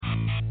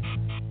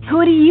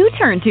Who do you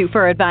turn to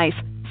for advice?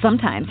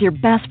 Sometimes your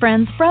best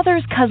friend's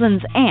brother's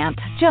cousin's aunt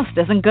just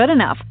isn't good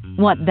enough.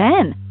 What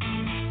then?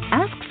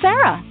 Ask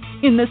Sarah.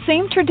 In the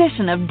same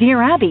tradition of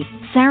Dear Abby,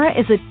 Sarah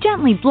is a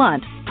gently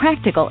blunt,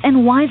 practical,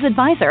 and wise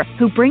advisor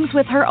who brings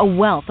with her a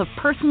wealth of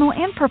personal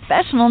and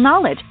professional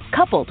knowledge,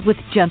 coupled with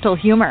gentle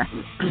humor.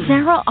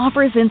 Sarah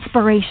offers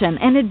inspiration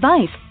and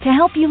advice to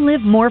help you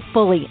live more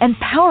fully and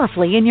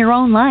powerfully in your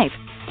own life.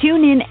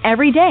 Tune in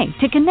every day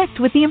to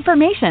connect with the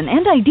information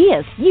and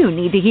ideas you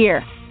need to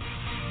hear.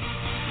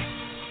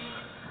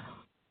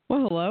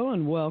 Well, hello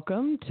and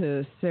welcome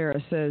to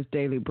Sarah Says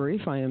Daily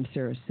Brief. I am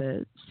Sarah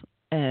Says,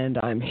 and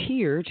I'm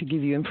here to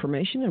give you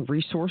information and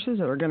resources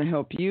that are going to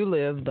help you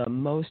live the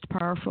most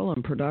powerful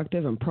and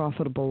productive and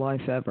profitable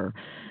life ever.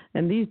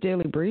 And these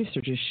daily briefs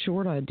are just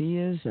short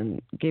ideas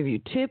and give you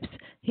tips,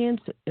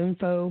 hints,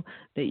 info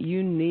that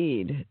you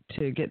need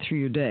to get through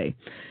your day.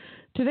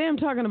 Today I'm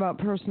talking about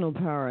personal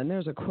power, and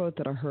there's a quote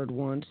that I heard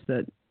once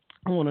that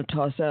I want to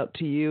toss out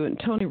to you, and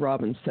Tony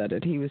Robbins said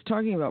it. He was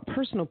talking about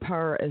personal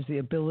power as the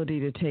ability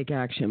to take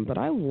action, but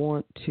I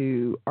want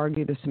to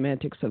argue the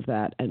semantics of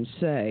that and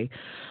say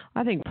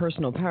I think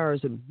personal power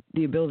is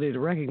the ability to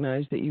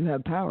recognize that you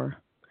have power.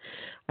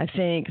 I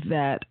think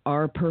that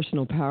our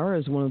personal power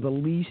is one of the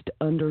least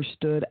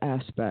understood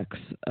aspects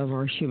of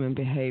our human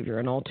behavior,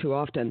 and all too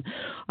often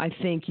I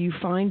think you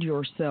find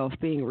yourself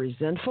being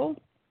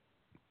resentful,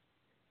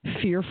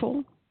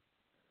 fearful,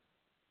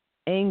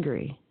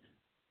 angry.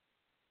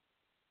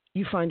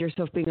 You find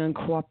yourself being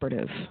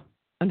uncooperative,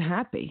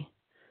 unhappy.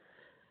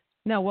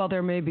 Now, while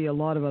there may be a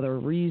lot of other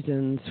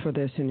reasons for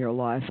this in your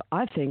life,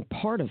 I think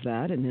part of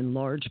that, and in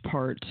large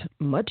part,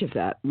 much of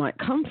that, might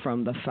come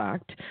from the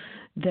fact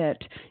that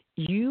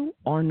you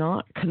are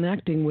not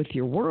connecting with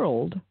your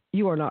world.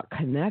 You are not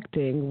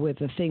connecting with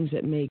the things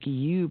that make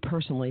you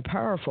personally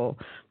powerful,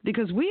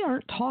 because we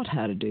aren't taught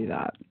how to do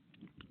that.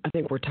 I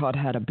think we're taught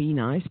how to be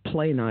nice,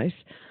 play nice.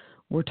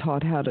 We're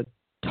taught how to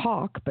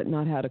talk, but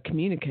not how to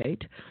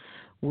communicate.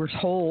 We're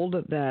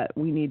told that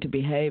we need to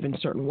behave in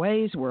certain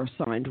ways. We're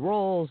assigned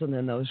roles, and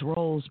then those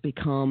roles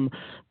become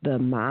the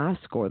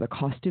mask or the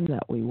costume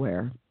that we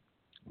wear.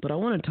 But I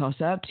want to toss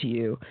out to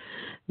you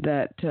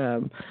that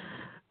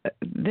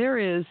there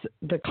is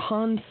the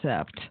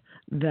concept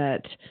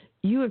that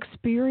you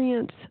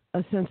experience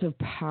a sense of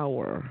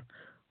power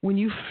when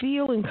you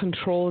feel in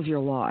control of your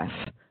life.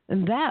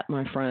 And that,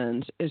 my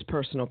friends, is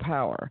personal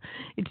power.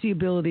 It's the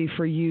ability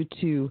for you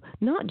to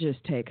not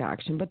just take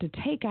action, but to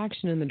take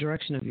action in the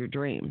direction of your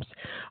dreams.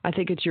 I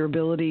think it's your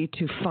ability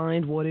to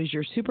find what is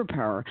your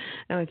superpower.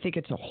 And I think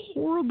it's a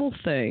horrible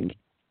thing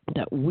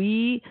that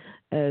we,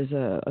 as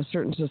a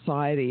certain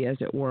society, as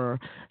it were,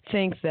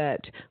 think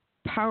that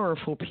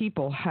powerful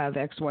people have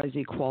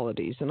XYZ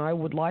qualities. And I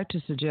would like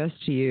to suggest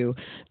to you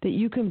that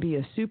you can be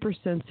a super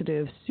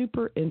sensitive,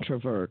 super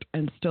introvert,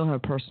 and still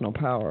have personal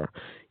power.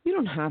 You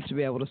don't have to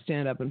be able to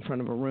stand up in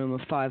front of a room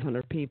of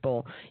 500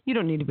 people. You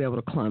don't need to be able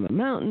to climb a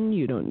mountain.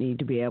 You don't need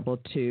to be able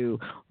to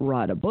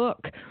write a book.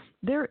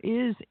 There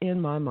is,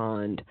 in my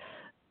mind,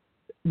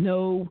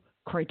 no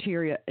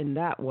criteria in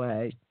that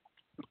way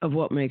of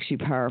what makes you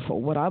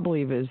powerful. What I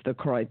believe is the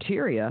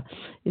criteria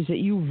is that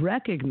you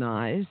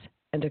recognize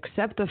and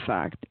accept the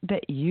fact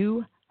that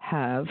you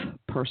have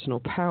personal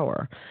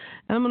power.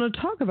 And I'm going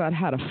to talk about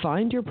how to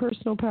find your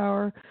personal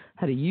power,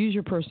 how to use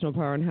your personal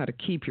power, and how to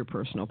keep your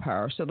personal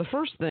power. So the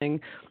first thing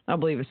I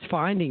believe is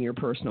finding your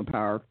personal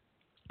power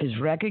is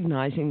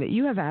recognizing that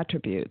you have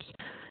attributes.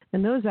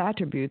 And those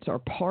attributes are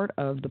part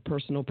of the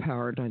personal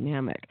power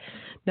dynamic.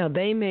 Now,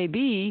 they may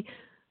be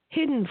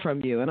hidden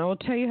from you, and I will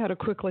tell you how to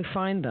quickly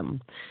find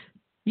them.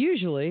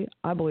 Usually,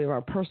 I believe our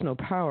personal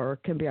power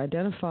can be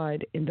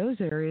identified in those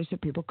areas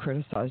that people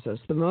criticize us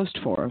the most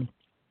for.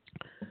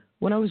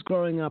 When I was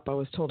growing up, I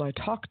was told I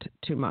talked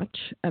too much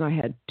and I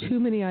had too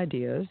many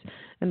ideas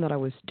and that I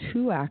was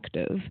too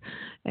active.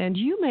 And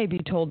you may be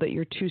told that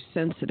you're too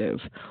sensitive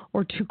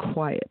or too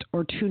quiet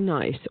or too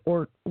nice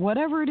or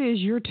whatever it is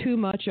you're too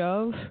much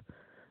of.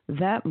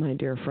 That, my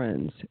dear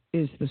friends,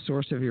 is the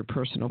source of your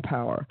personal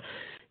power.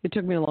 It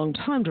took me a long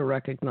time to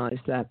recognize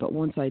that, but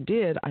once I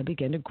did, I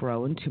began to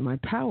grow into my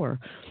power.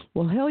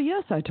 Well, hell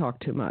yes, I talk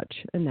too much,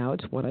 and now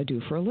it's what I do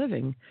for a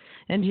living.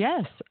 And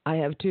yes, I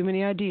have too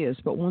many ideas,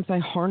 but once I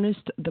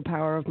harnessed the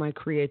power of my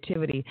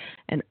creativity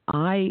and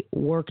I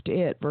worked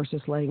it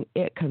versus letting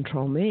it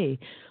control me,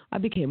 I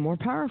became more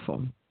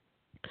powerful.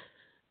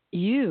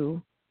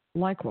 You,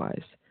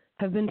 likewise,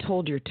 have been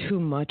told you're too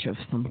much of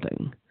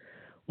something.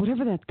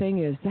 Whatever that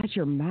thing is, that's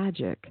your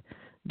magic.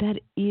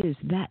 That is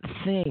that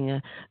thing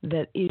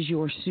that is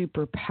your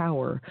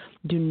superpower.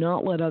 Do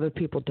not let other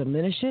people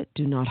diminish it.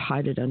 Do not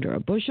hide it under a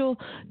bushel.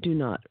 Do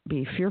not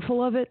be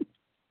fearful of it.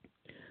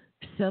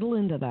 Settle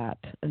into that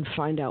and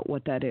find out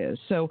what that is.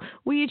 So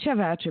we each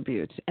have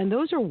attributes, and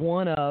those are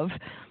one of,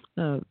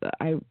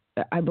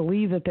 I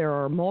believe that there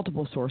are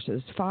multiple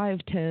sources, 5,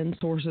 10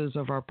 sources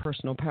of our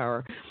personal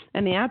power.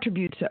 And the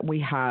attributes that we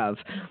have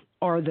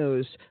are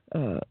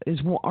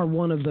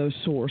one of those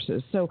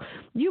sources. So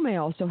you may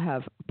also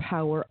have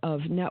power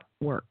of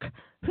network.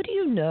 Who do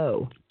you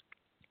know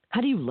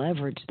How do you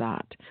leverage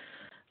that?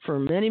 For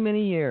many,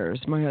 many years,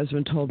 my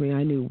husband told me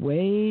I knew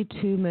way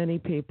too many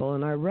people,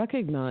 and I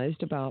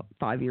recognized about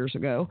 5 years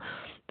ago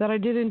that I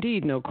did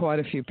indeed know quite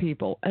a few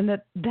people, and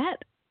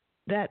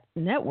that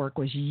network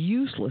was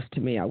useless to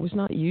me. I was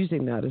not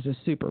using that as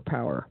a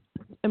superpower.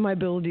 And my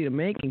ability to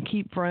make and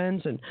keep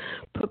friends and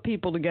put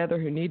people together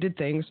who needed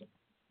things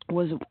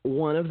was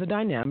one of the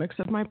dynamics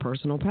of my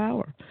personal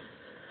power.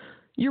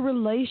 Your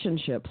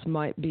relationships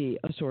might be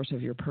a source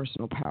of your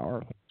personal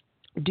power.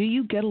 Do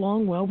you get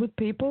along well with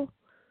people?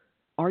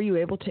 Are you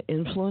able to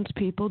influence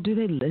people? Do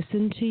they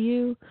listen to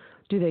you?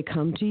 Do they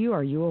come to you?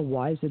 Are you a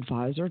wise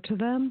advisor to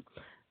them?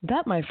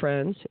 That, my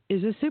friends,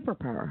 is a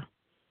superpower.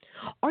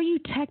 Are you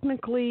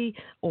technically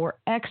or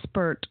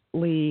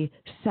expertly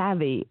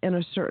savvy in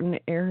a certain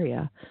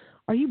area?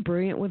 Are you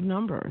brilliant with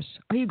numbers?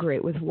 Are you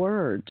great with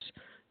words?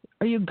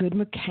 Are you a good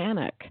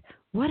mechanic?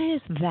 What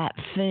is that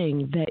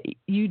thing that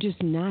you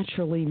just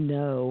naturally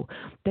know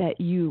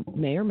that you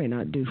may or may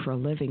not do for a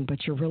living,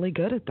 but you're really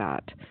good at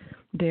that?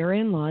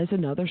 Therein lies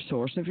another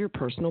source of your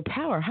personal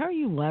power. How are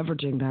you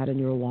leveraging that in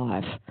your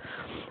life?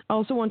 I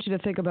also want you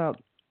to think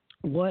about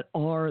what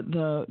are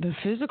the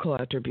physical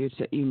attributes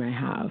that you may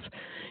have.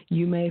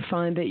 You may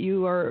find that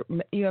you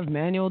have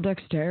manual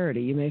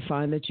dexterity. You may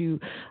find that you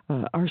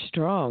are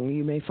strong.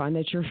 You may find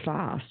that you're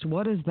fast.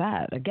 What is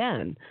that?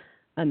 Again,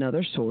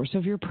 another source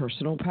of your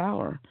personal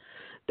power.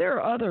 There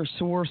are other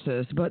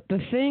sources, but the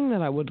thing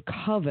that I would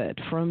covet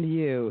from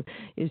you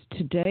is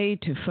today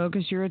to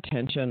focus your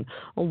attention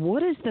on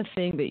what is the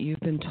thing that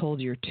you've been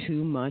told you're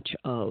too much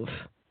of.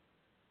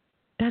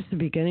 That's the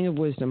beginning of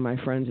wisdom,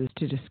 my friends, is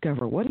to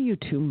discover what are you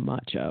too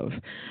much of,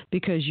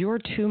 because your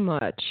too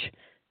much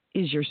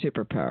is your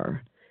superpower.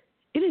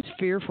 It is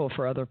fearful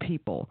for other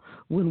people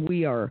when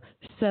we are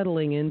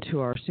settling into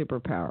our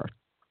superpower.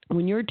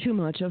 When you're too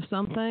much of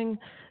something,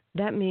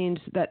 that means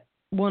that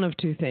one of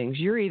two things.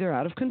 You're either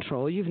out of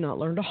control, you've not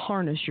learned to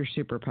harness your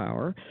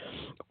superpower,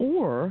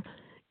 or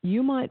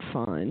you might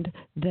find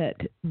that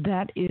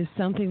that is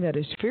something that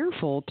is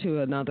fearful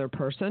to another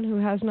person who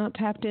has not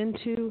tapped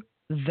into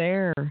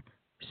their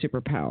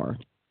superpower.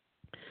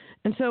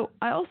 And so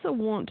I also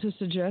want to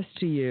suggest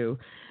to you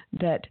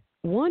that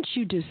once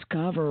you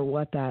discover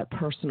what that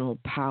personal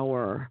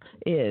power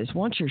is,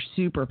 once your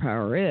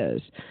superpower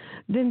is,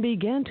 then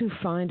begin to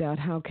find out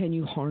how can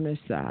you harness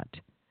that.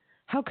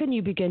 How can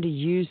you begin to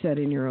use that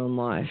in your own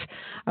life?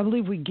 I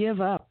believe we give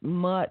up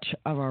much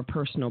of our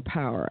personal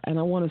power, and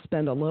I want to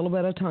spend a little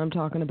bit of time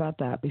talking about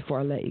that before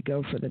I let you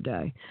go for the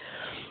day.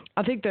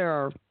 I think there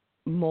are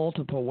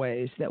multiple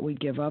ways that we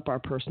give up our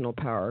personal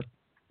power.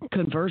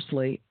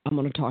 Conversely, I'm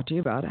going to talk to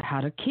you about how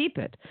to keep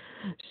it.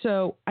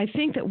 So I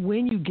think that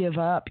when you give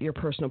up your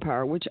personal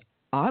power, which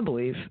I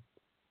believe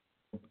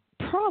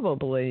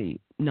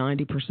probably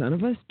 90%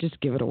 of us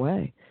just give it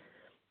away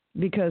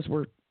because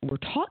we're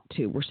taught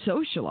to, we're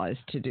socialized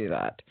to do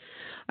that.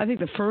 I think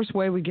the first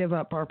way we give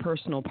up our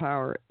personal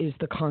power is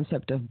the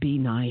concept of be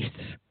nice.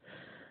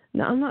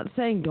 Now, I'm not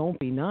saying don't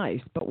be nice,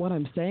 but what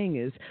I'm saying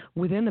is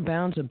within the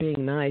bounds of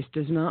being nice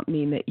does not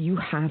mean that you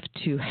have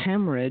to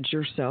hemorrhage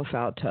yourself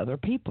out to other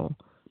people.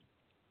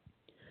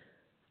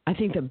 I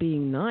think that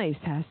being nice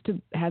has to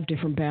have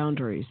different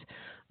boundaries.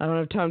 I don't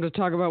have time to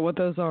talk about what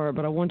those are,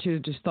 but I want you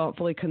to just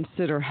thoughtfully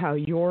consider how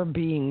you're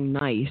being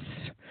nice,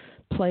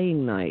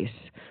 playing nice,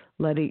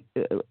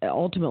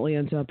 ultimately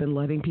ends up in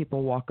letting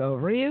people walk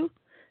over you,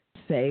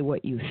 say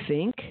what you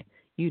think.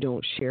 You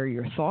don't share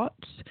your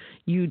thoughts.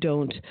 You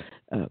don't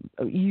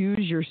use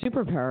your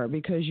superpower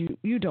because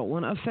you don't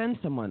want to offend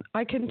someone.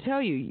 I can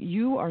tell you,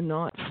 you are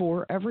not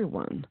for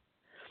everyone.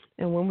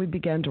 And when we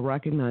begin to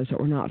recognize that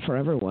we're not for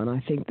everyone, I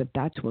think that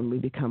that's when we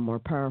become more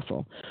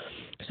powerful.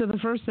 So the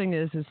first thing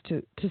is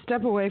to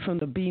step away from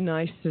the be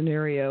nice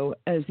scenario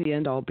as the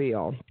end all be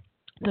all.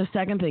 The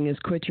second thing is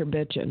quit your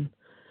bitching.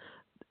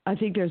 I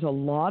think there's a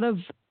lot of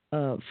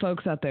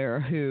folks out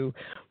there who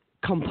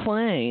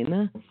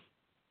complain,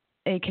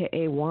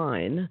 AKA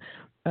whine,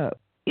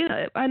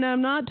 and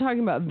I'm not talking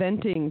about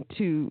venting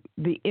to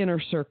the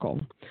inner circle,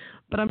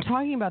 but I'm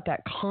talking about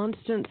that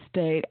constant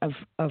state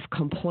of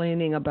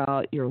complaining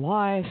about your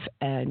life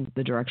and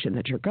the direction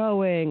that you're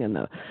going and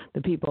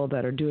the people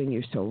that are doing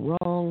you so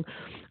wrong.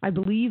 I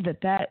believe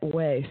that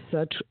wastes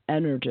such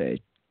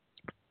energy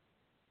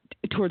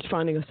towards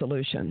finding a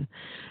solution.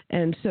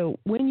 And so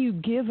when you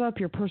give up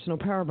your personal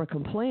power by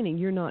complaining,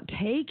 you're not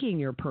taking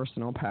your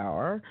personal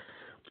power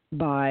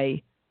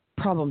by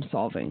problem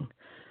solving.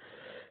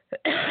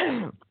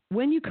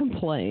 When you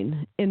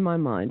complain, in my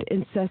mind,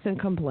 incessant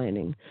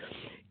complaining,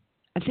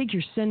 I think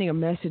you're sending a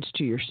message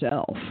to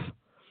yourself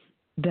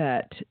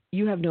that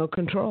you have no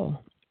control.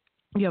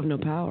 You have no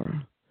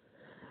power.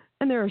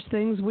 And there are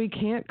things we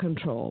can't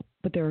control,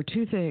 but there are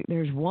two things.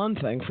 There's one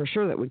thing for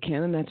sure that we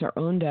can, and that's our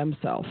own damn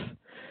self.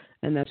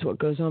 And that's what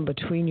goes on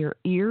between your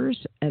ears,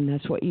 and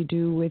that's what you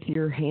do with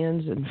your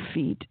hands and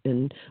feet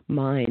and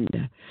mind.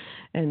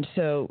 And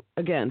so,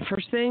 again,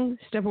 first thing,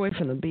 step away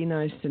from the be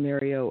nice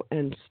scenario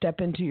and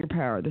step into your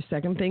power. The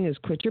second thing is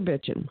quit your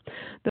bitching.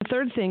 The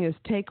third thing is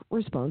take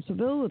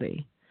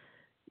responsibility.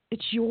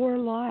 It's your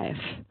life.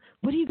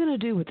 going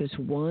to do with this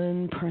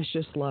one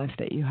precious life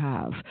that you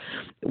have?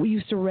 Will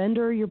you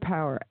surrender your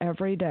power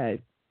every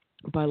day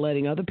by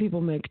letting other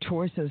people make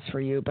choices for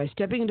you, by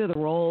stepping into the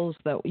roles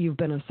that you've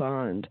been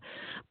assigned?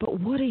 But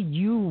what do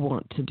you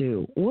want to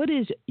do? What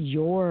is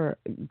your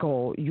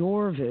goal,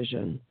 your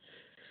vision?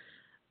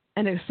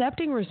 And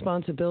accepting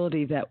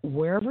responsibility that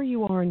wherever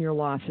you are in your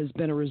life has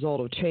been a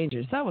result of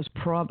changes. That was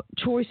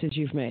choices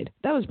you've made.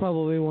 That was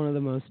probably one of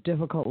the most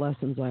difficult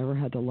lessons I ever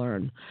had to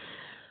learn.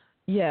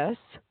 Yes,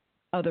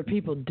 other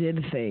people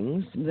did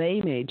things.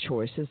 They made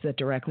choices that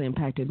directly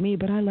impacted me,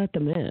 but I let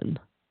them in.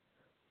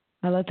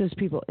 I let those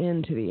people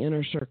into the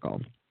inner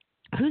circle.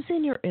 Who's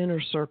in your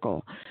inner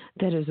circle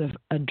that is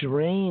a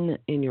drain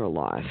in your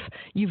life?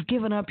 You've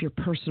given up your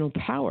personal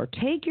power.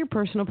 Take your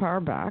personal power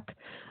back.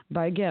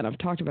 Again, I've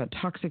talked about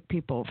toxic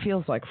people, it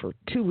feels like for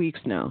 2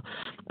 weeks now.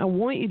 I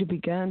want you to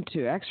begin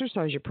to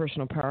exercise your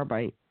personal power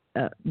by,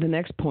 the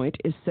next point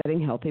is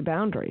setting healthy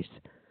boundaries.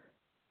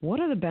 What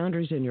are the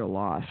boundaries in your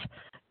life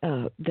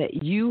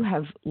that you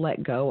have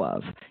let go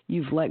of?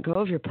 You've let go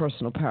of your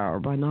personal power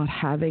by not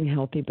having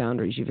healthy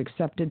boundaries. You've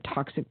accepted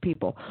toxic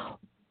people.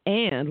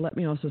 And let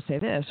me also say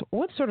this,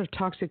 what sort of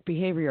toxic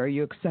behavior are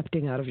you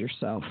accepting out of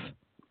yourself?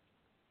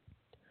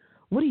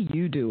 What are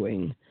you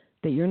doing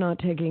that you're not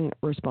taking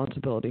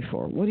responsibility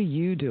for? What are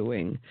you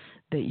doing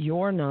that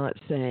you're not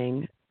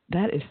saying,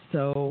 that is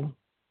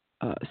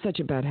such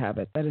a bad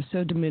habit, that is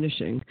so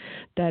diminishing,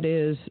 that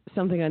is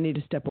something I need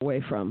to step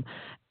away from?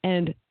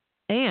 And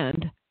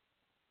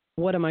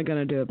what am I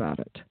going to do about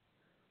it?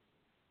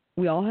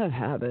 We all have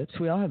habits.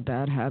 We all have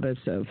bad habits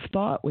of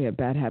thought. We have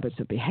bad habits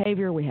of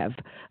behavior. We have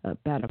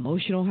bad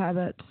emotional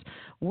habits.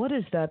 What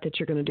is that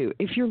you're going to do?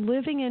 If you're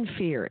living in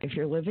fear, if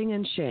you're living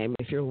in shame,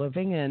 if you're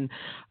living in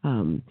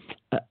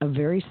a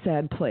very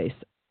sad place,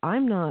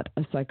 I'm not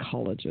a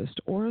psychologist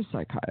or a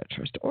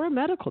psychiatrist or a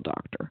medical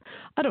doctor.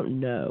 I don't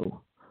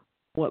know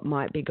what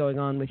might be going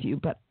on with you,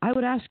 but I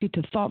would ask you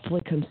to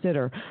thoughtfully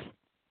consider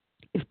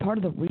if part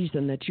of the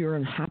reason that you're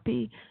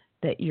unhappy,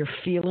 that you're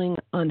feeling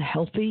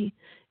unhealthy,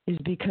 is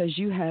because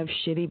you have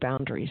shitty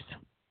boundaries.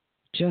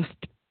 Just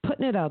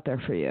putting it out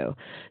there for you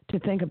to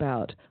think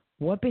about,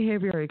 what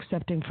behavior are you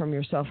accepting from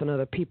yourself and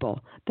other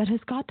people that has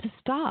got to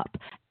stop?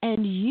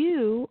 And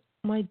you,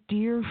 my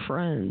dear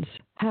friends,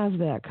 have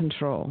that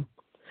control.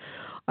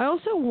 I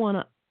also want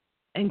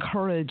to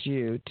encourage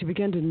you to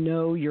begin to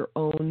know your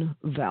own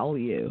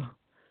value.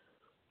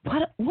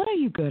 What are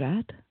you good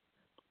at?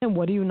 And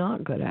what are you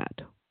not good at?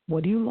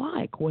 What do you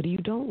like? What do you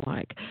don't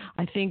like?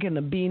 I think in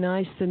the be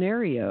nice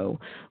scenario,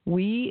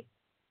 we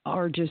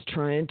are just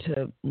trying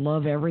to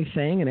love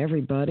everything and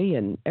everybody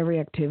and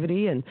every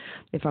activity. And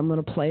if I'm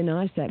going to play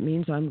nice, that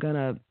means I'm going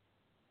to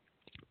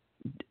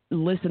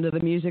listen to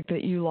the music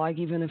that you like,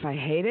 even if I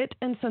hate it.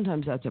 And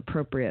sometimes that's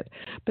appropriate.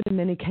 But in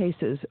many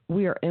cases,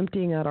 we are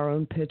emptying out our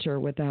own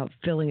pitcher without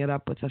filling it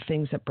up with the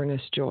things that bring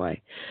us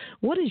joy.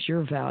 What is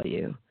your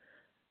value?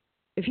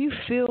 If you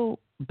feel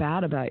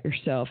bad about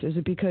yourself, is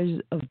it because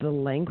of the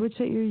language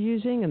that you're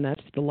using? And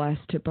that's the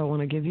last tip I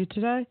want to give you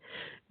today.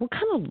 What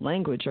kind of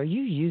language are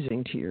you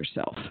using to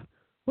yourself?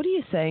 What are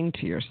you saying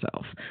to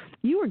yourself?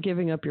 You are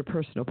giving up your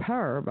personal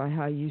power by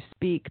how you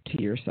speak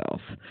to yourself.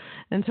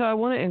 And so I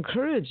want to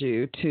encourage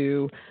you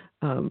to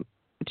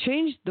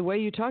change the way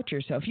you talk to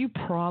yourself. You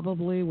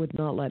probably would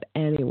not let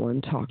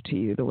anyone talk to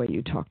you the way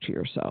you talk to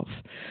yourself.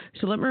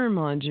 So let me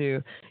remind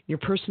you, your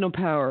personal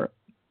power,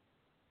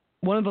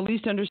 one of the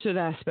least understood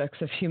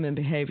aspects of human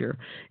behavior.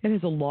 It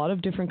has a lot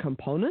of different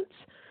components.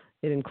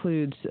 It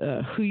includes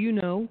who you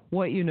know,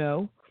 what you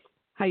know,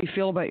 how you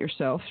feel about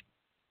yourself,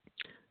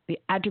 the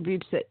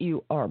attributes that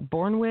you are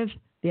born with,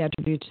 the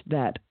attributes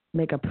that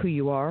make up who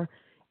you are.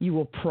 You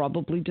will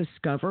probably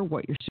discover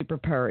what your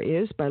superpower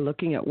is by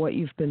looking at what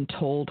you've been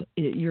told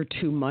you're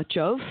too much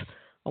of.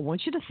 I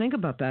want you to think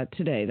about that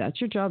today. That's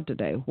your job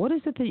today. What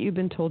is it that you've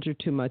been told you're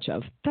too much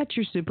of? That's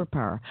your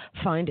superpower.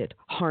 Find it,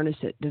 harness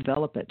it,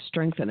 develop it,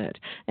 strengthen it,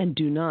 and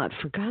do not,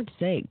 for God's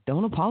sake,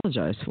 don't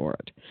apologize for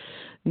it.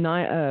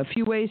 A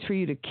few ways for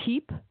you to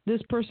keep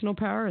this personal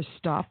power is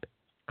stop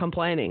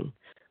complaining.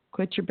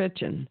 Quit your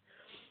bitching.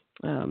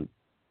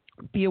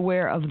 Be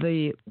aware of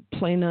the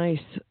play nice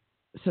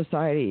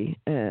society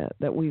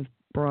that we've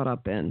brought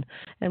up in,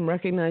 and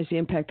recognize the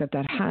impact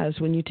that has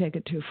when you take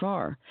it too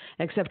far.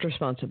 Accept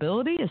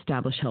responsibility,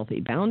 establish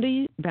healthy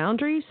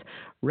boundaries,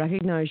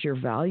 recognize your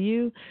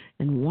value,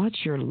 and watch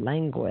your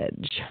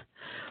language.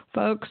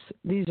 Folks,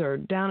 these are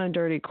down and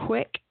dirty,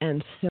 quick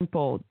and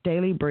simple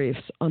daily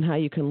briefs on how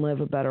you can live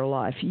a better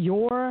life.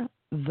 You're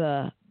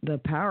the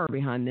power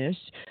behind this.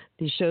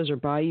 These shows are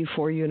by you,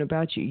 for you, and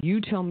about you.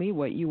 You tell me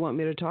what you want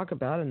me to talk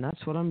about, and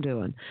that's what I'm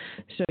doing.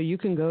 So you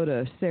can go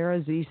to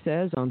Sarah Z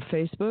Says on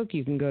Facebook.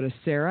 You can go to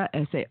Sarah,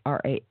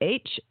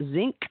 S-A-R-A-H,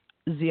 Zink,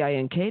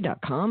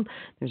 ZINK.com.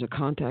 There's a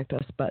contact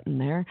us button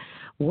there.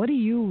 What do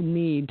you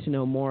need to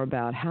know more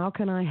about? How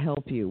can I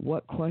help you?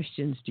 What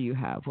questions do you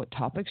have? What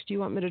topics do you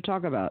want me to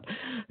talk about?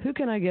 Who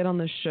can I get on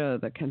the show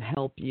that can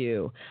help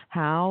you?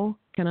 How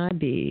can I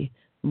be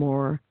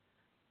more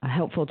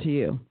helpful to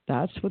you.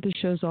 That's what the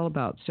show's all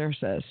about, Sarah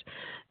says.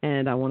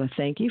 And I want to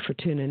thank you for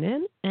tuning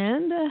in.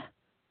 And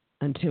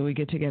until we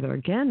get together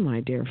again,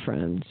 my dear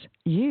friends,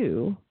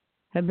 you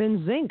have been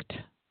zinked.